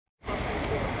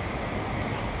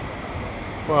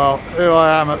Well, here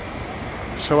I am at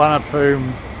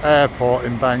Suvarnabhumi Airport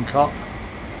in Bangkok.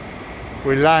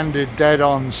 We landed dead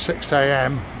on 6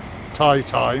 AM Thai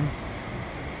time,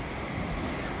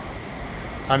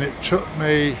 and it took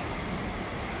me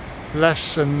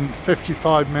less than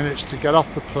 55 minutes to get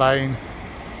off the plane,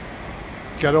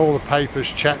 get all the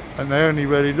papers checked, and they only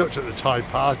really looked at the Thai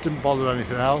pass, didn't bother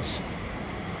anything else.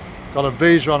 Got a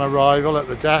visa on arrival at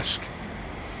the desk.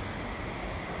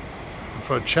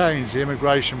 For a change, the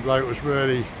immigration bloke was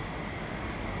really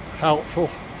helpful.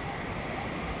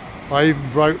 I even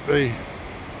broke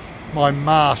my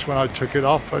mask when I took it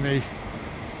off, and he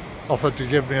offered to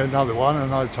give me another one,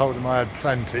 and I told him I had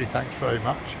plenty, thanks very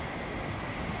much.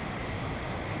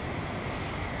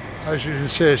 As you can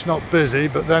see, it's not busy,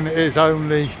 but then it is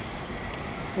only,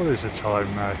 what is the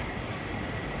time now?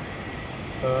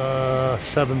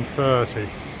 7:30.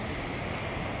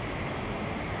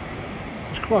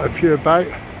 Quite a few about,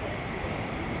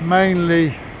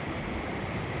 mainly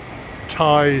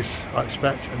Thais I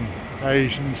expect, and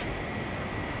Asians,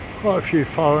 quite a few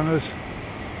foreigners.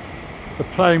 The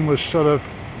plane was sort of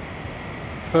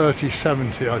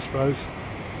 30-70 I suppose,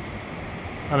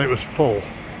 and it was full.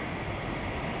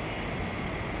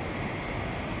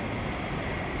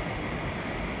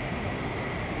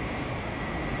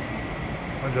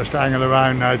 I'm just hanging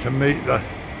around now to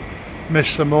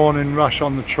miss the morning rush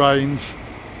on the trains.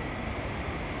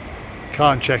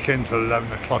 Can't check in till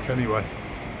 11 o'clock anyway.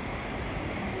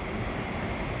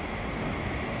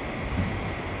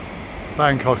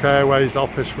 Bangkok Airways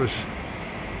office was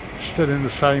still in the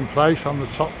same place on the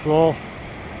top floor.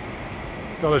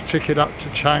 Got a ticket up to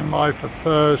Chiang Mai for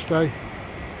Thursday.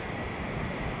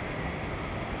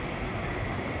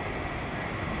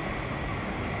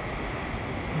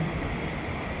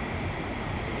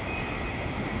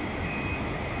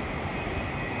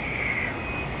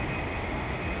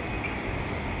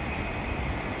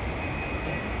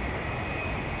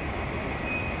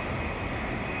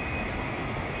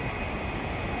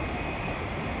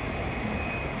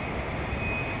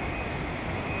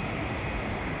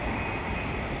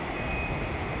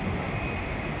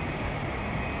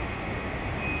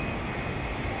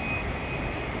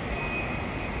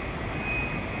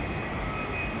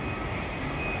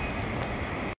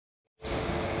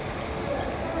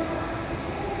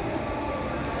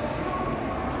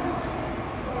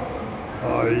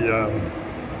 I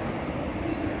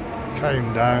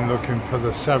came down looking for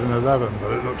the 7-Eleven,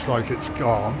 but it looks like it's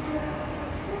gone.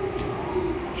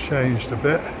 Changed a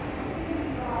bit.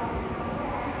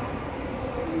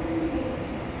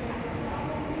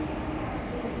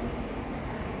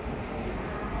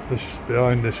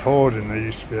 Behind this hoarding there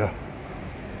used to be a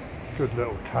good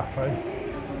little cafe.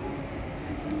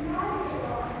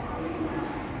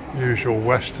 Usual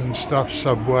Western stuff,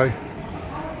 Subway,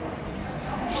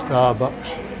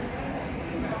 Starbucks.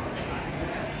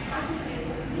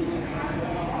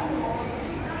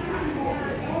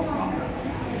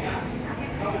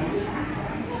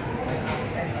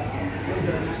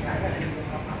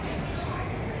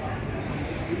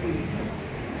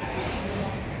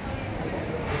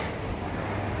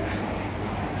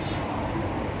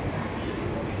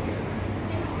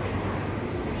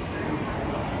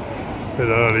 Bit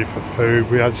early for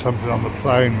food. We had something on the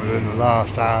plane within the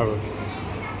last hour of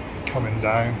coming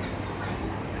down.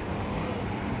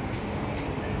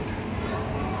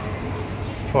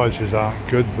 Prices aren't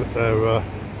good, but they're a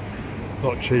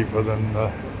lot cheaper than the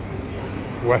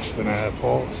Western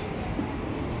airports.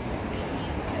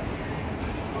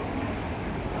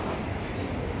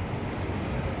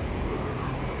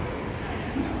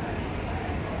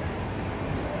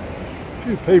 A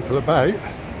few people about.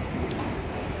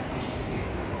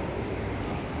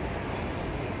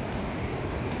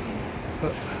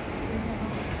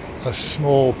 A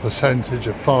small percentage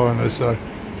of foreigners though.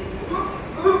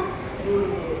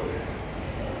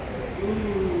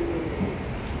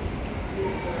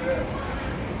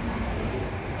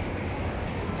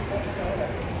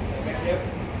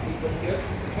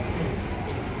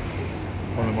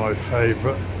 One of my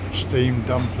favourite steamed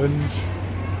dumplings.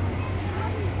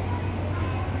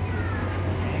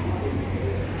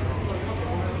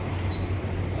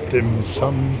 Dim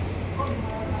sum.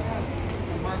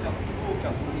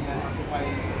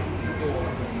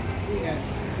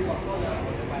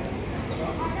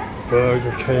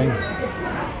 Burger King.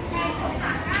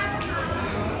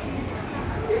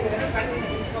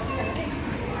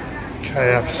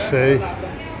 KFC.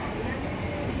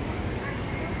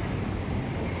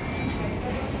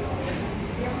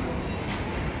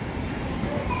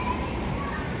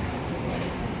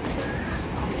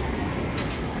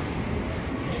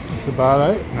 That's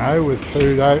about it now with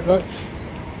food outlets.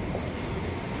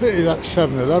 Pity that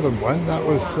 7-Eleven went. That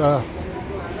was a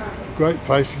great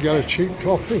place to get a cheap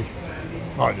coffee.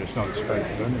 Mind you, it's not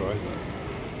expensive anyway.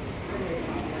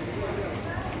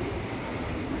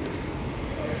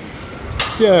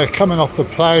 Yeah, coming off the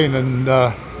plane, and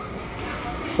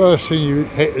first thing you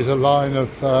hit is a line of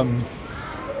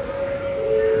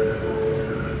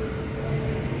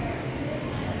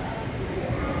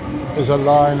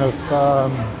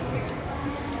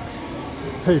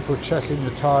people checking your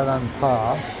Thailand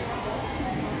pass.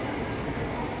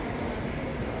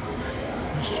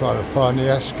 Just trying to find the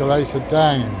escalator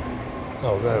down.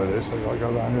 Oh, there it is. I've got to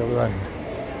go around the other end.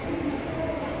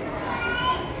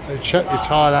 They check your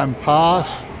Thailand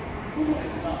pass.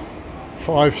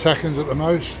 5 seconds at the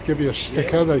most. Give you a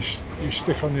sticker. You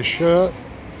stick on your shirt,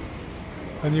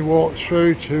 and you walk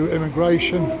through to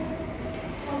immigration.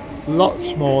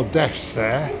 Lots more desks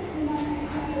there,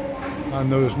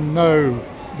 and there was no.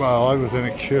 Well, I was in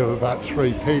a queue of about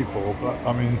 3 people, but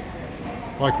I mean,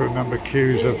 I can remember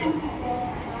queues of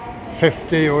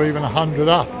 50 or even 100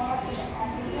 up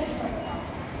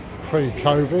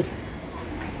pre-COVID.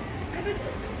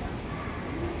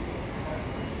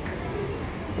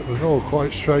 It was all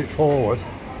quite straightforward.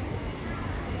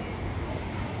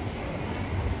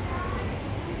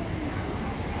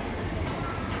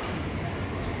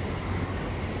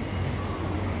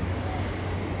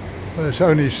 And it's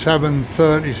only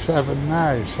 7:37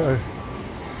 now, so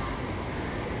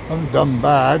I haven't done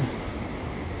bad.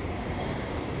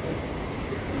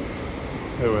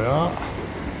 Here we are.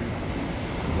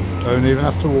 Don't even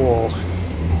have to walk.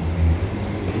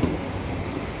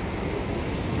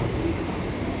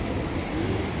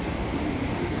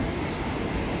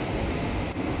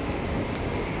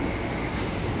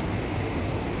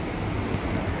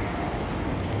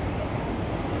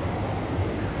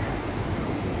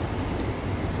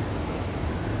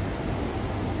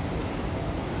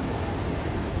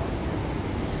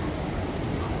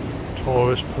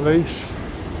 Tourist police.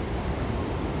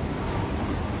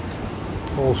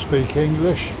 All speak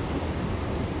English.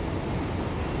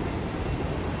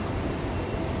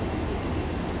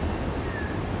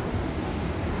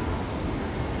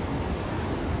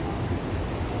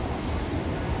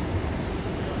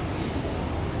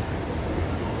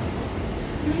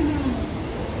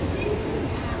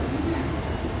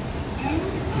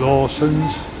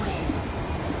 Lawson's.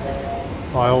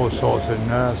 Buy all sorts in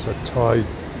there. It's a Thai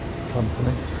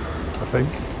company, I think.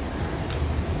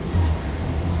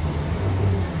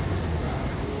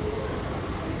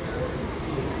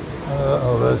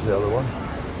 Oh, there's the other one.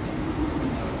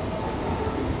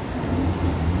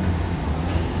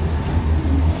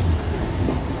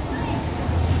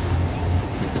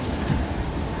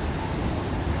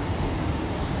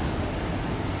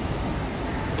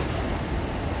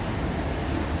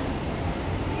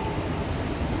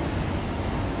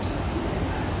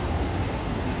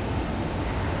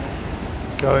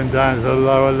 Going down to the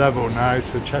lower level now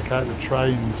to check out the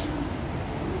trains.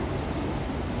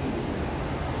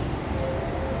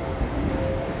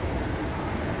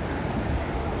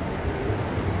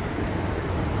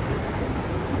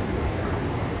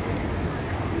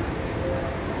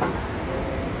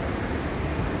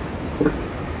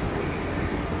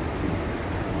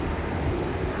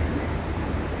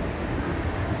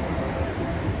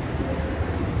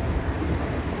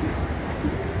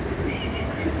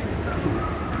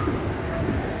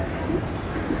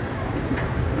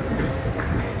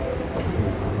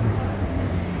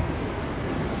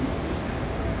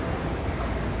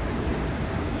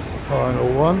 Final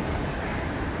one.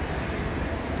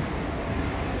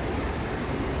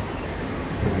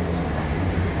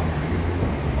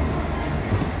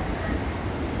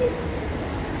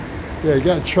 Yeah, you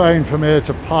get a train from here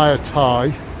to Phaya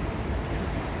Thai,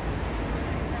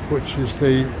 which is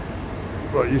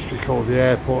what used to be called the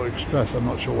Airport Express. I'm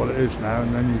not sure what it is now.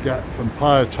 And then you get from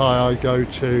Phaya Thai, I go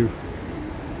to,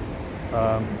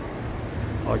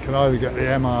 I can either get the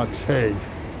MRT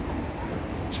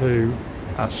to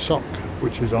Asok,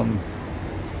 which is on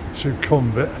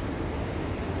Sukhumvit,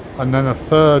 and then a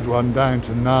third one down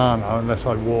to Nana, unless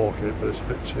I walk it, but it's a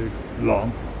bit too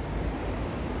long.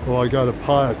 Or I go to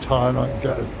Phaya Thai and I can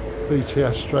get a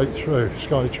BTS straight through,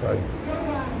 SkyTrain.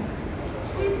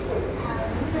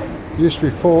 It used to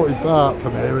be 40 baht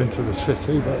from here into the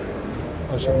city, but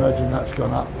I should imagine that's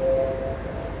gone up.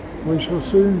 We shall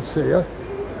soon see it.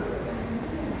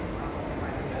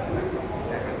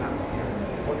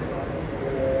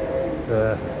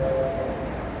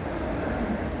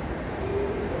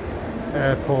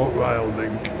 Airport rail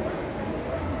link.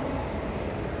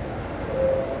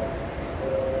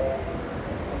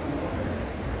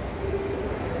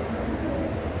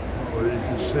 Well, you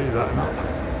can see that now.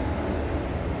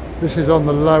 This is on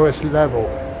the lowest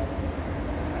level.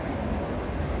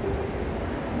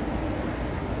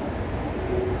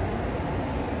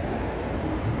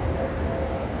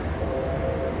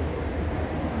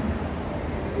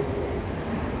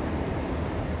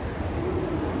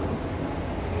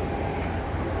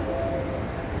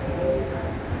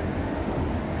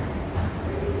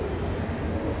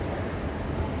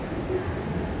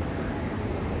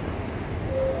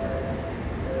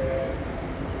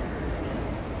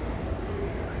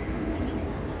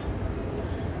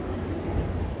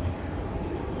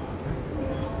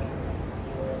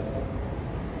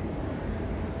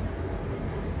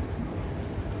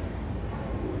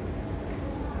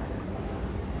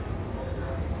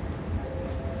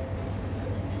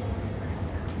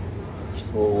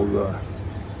 All the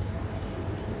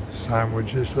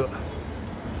sandwiches, that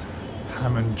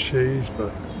ham and cheese,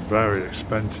 but very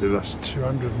expensive. That's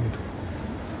 200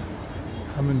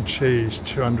 ham and cheese,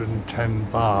 210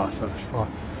 baht.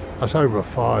 That's over a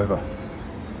fiver.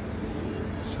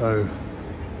 So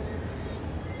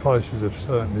prices have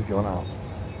certainly gone up.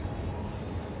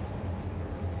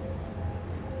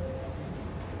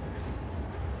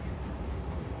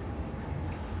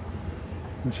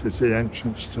 This is the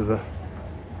entrance to the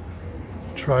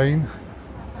train.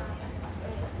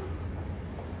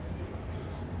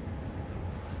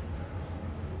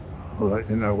 I'll let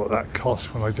you know what that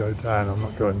costs when I go down. I'm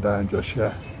not going down just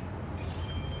yet.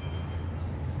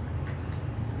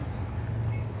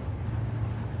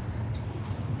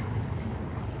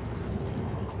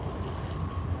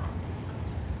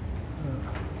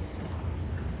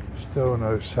 Still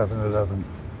no 7-Eleven.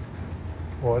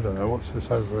 Oh, I don't know, what's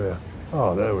this over here?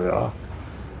 Oh, there we are.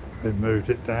 They've moved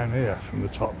it down here from the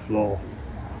top floor,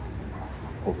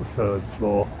 or the third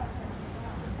floor.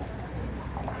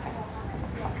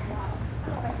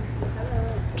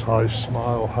 Thai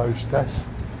Smile hostess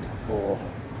or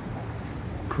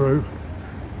crew.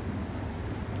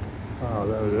 Oh,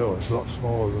 there we go. It's a lot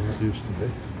smaller than it used to be.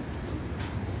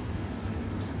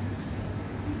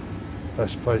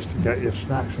 Best place to get your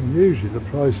snacks, and usually the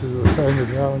prices are the same as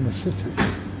they are in the city.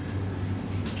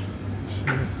 Let's see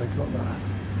if they got that.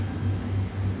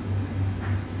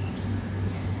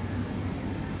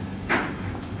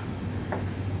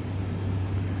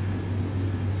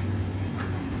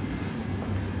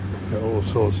 Get all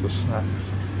sorts of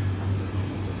snacks.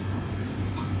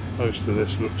 Most of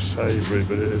this looks savoury,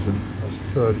 but it isn't. That's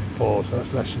 34, so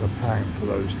that's less than £1 for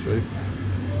those two.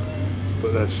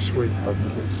 But they're sweet. I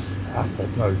think it's apple,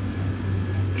 no,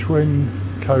 twin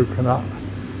coconut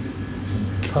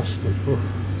and custard. Oof.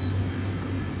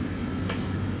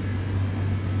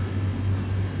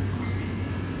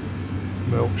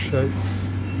 Milkshakes.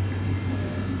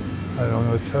 And I'm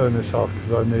going to turn this off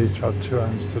because I need to have two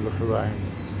hands to look around.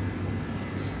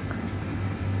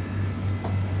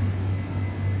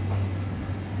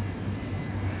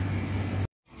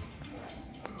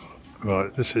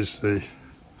 Right, this is the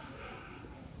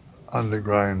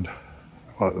underground,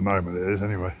 well at the moment it is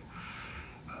anyway,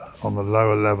 on the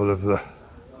lower level of the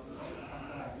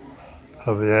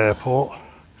airport,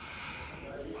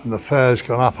 and the fare's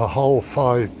gone up a whole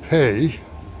 5p,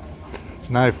 it's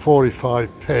now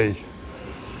 45p,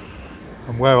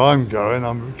 and where I'm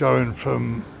going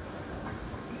from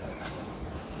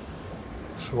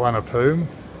Suvarnabhumi,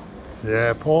 the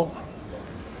airport.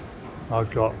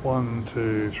 I've got 1,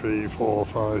 2, 3, 4,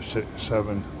 5, 6,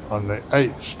 7. On the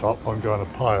 8th stop, I'm going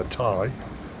to Phaya Thai,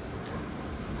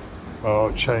 where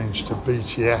I'll change to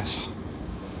BTS,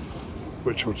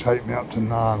 which will take me up to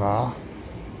Nana.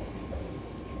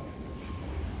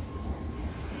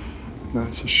 And then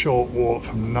it's a short walk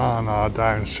from Nana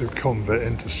down Sukhumvit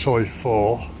into Soi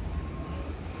 4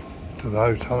 to the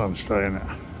hotel I'm staying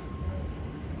at.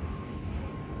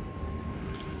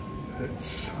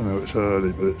 I know it's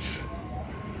early, but it's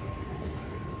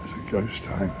a ghost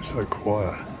town. It's so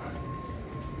quiet.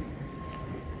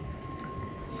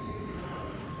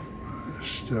 It's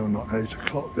still not 8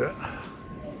 o'clock yet.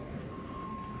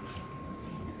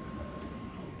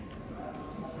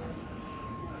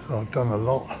 So I've done a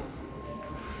lot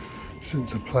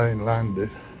since the plane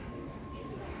landed.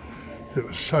 It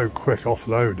was so quick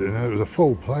offloading, and it was a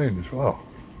full plane as well.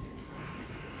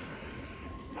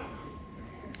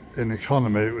 In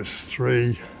economy it was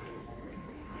 3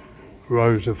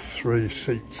 rows of 3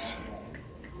 seats.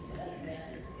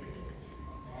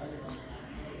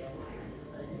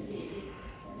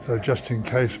 So just in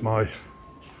case my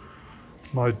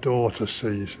daughter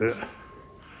sees it,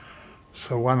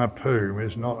 Suvarnabhumi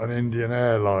is not an Indian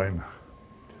airline.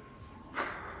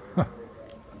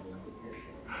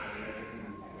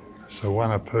 So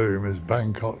Wanapum is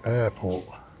Bangkok airport,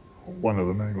 or one of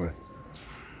them anyway.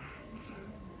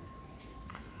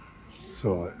 It's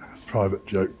alright, private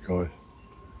joke, guys.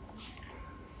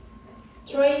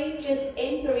 Train just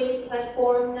entering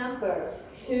platform number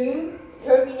 2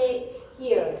 terminates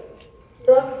here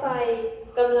รถไฟ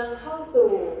กำลังเข้าสู่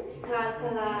ชานชา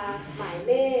ลาหมายเ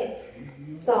ลข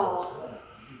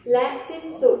 2 และสิ้น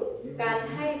สุดการ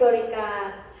ให้บริการ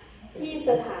ที่ส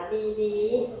ถานีนี้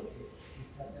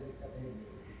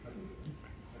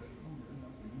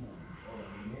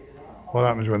What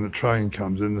happens when the train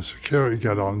comes in, the security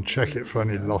get on, check it for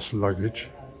any lost luggage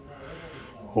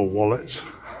or wallets,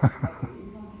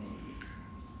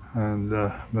 and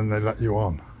then they let you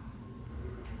on.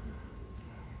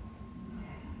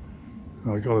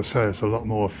 And I've got to say, it's a lot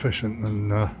more efficient than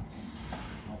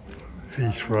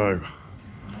Heathrow.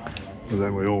 But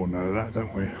then we all know that,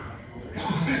 don't we?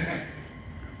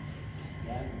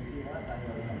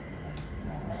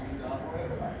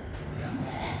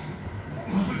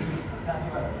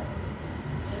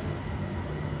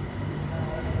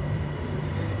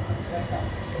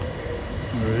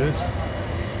 There he is.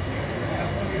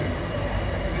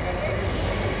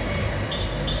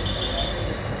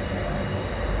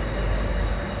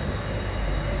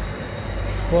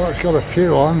 Well, it's got a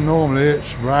few on. Normally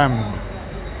it's rammed.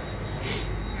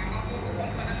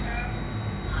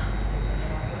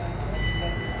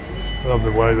 I love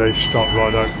the way they stop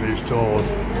right open these doors.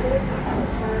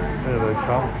 Here they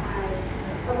come.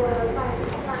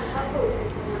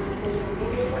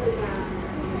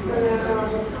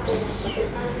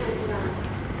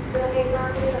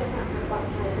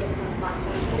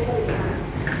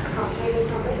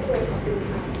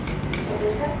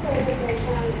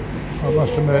 I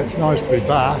must admit, it's nice to be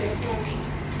back.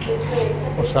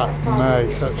 What's that,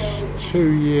 May? So that's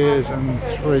 2 years and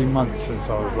 3 months since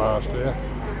I was last here.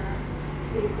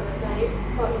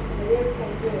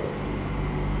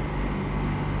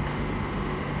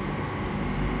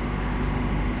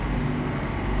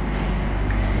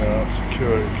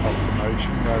 Security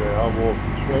confirmation, there they are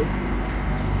walking through.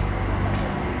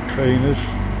 Cleaners.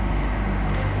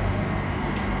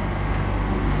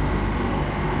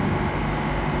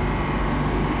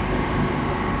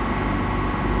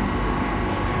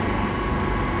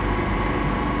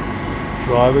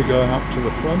 Driver going up to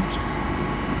the front.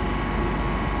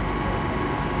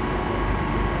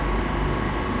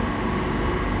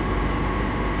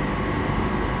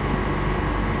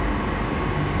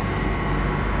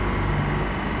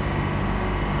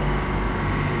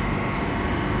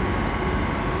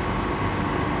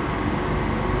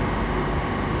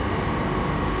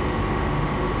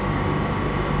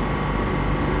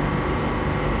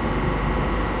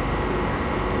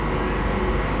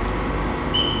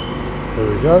 There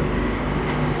we go.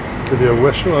 Give you a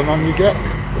whistle and on you get.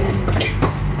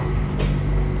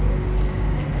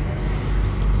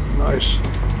 Nice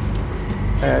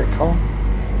aircon.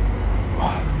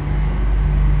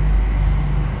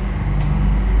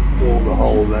 All the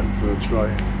whole length of the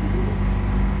train.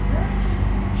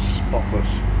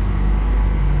 Spotless.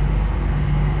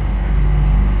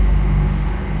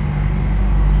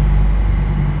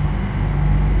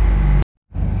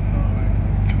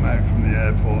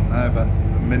 Airport now, about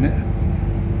a minute.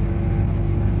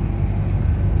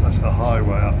 That's a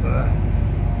highway up there.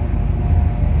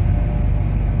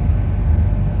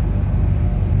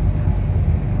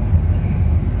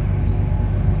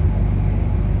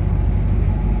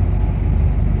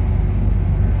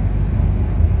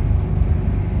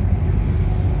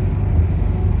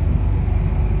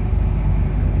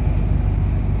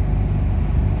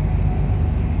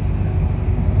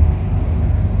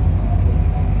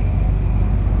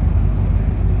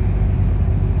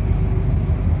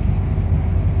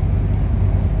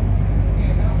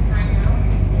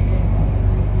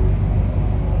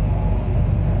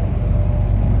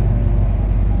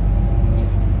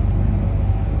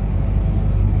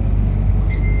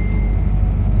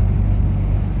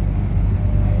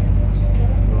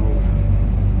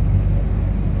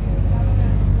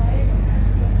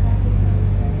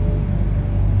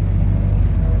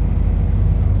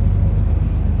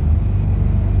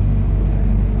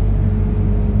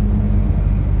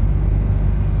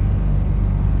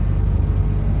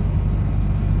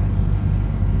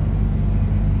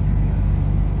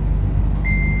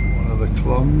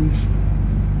 Cluns.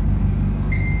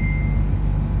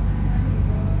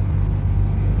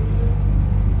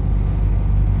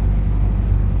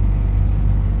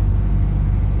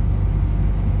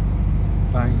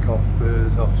 Bangkok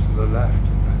is off to the left,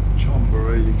 and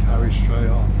Chonburi you carry straight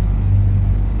on,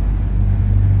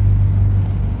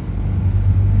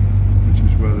 which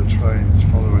is where the train's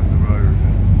following the road.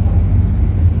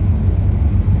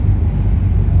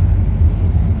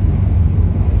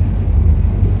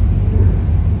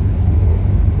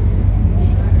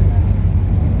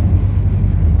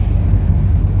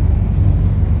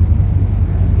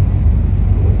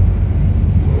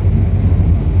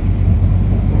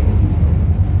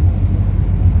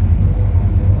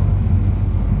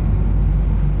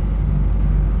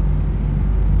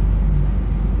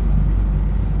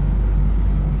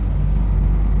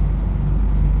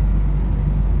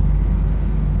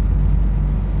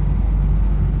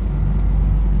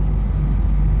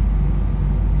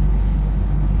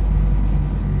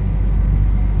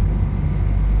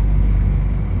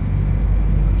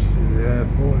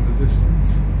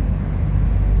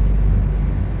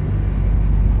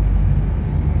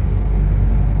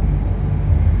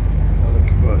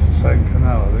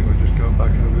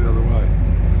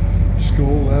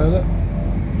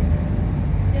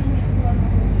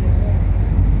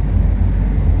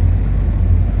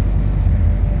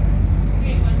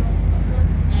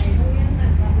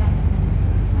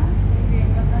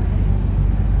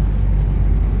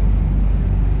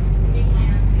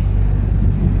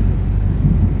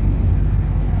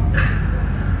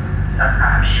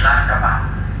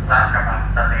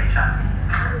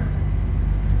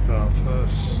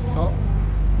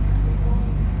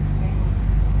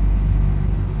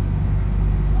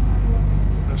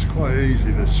 quite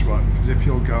easy, this one, because if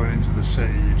you're going into the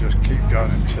city you just keep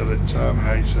going until it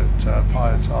terminates at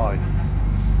Phaya Thai.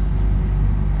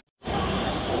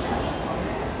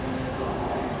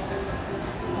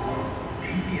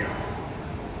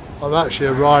 I've actually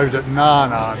arrived at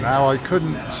Nana now. I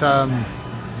couldn't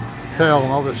film,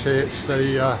 obviously it's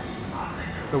the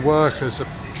workers, the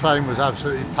train was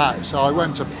absolutely packed, so I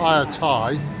went to Phaya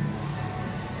Thai,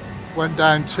 went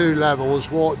down 2 levels,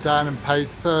 walked down and paid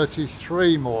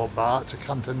 33 more baht to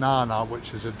come to Nana,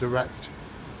 which is a direct,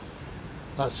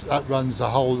 that runs the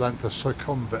whole length of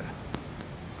Sukhumvit.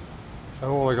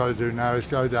 So all I got to do now is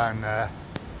go down there,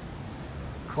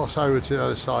 cross over to the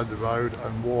other side of the road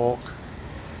and walk,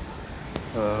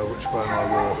 which way am I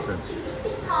walking?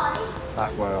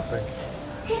 That way, I think.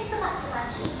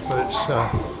 But it's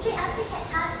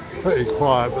pretty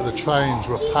quiet, but the trains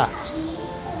were packed.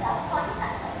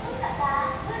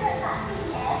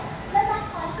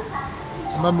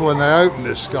 I remember when they opened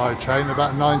this SkyTrain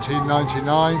about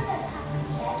 1999.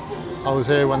 I was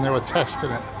here when they were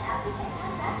testing it.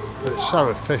 But it's so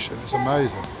efficient, it's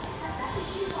amazing.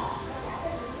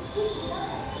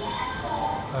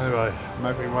 Anyway,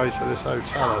 maybe wait at this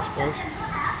hotel, I suppose.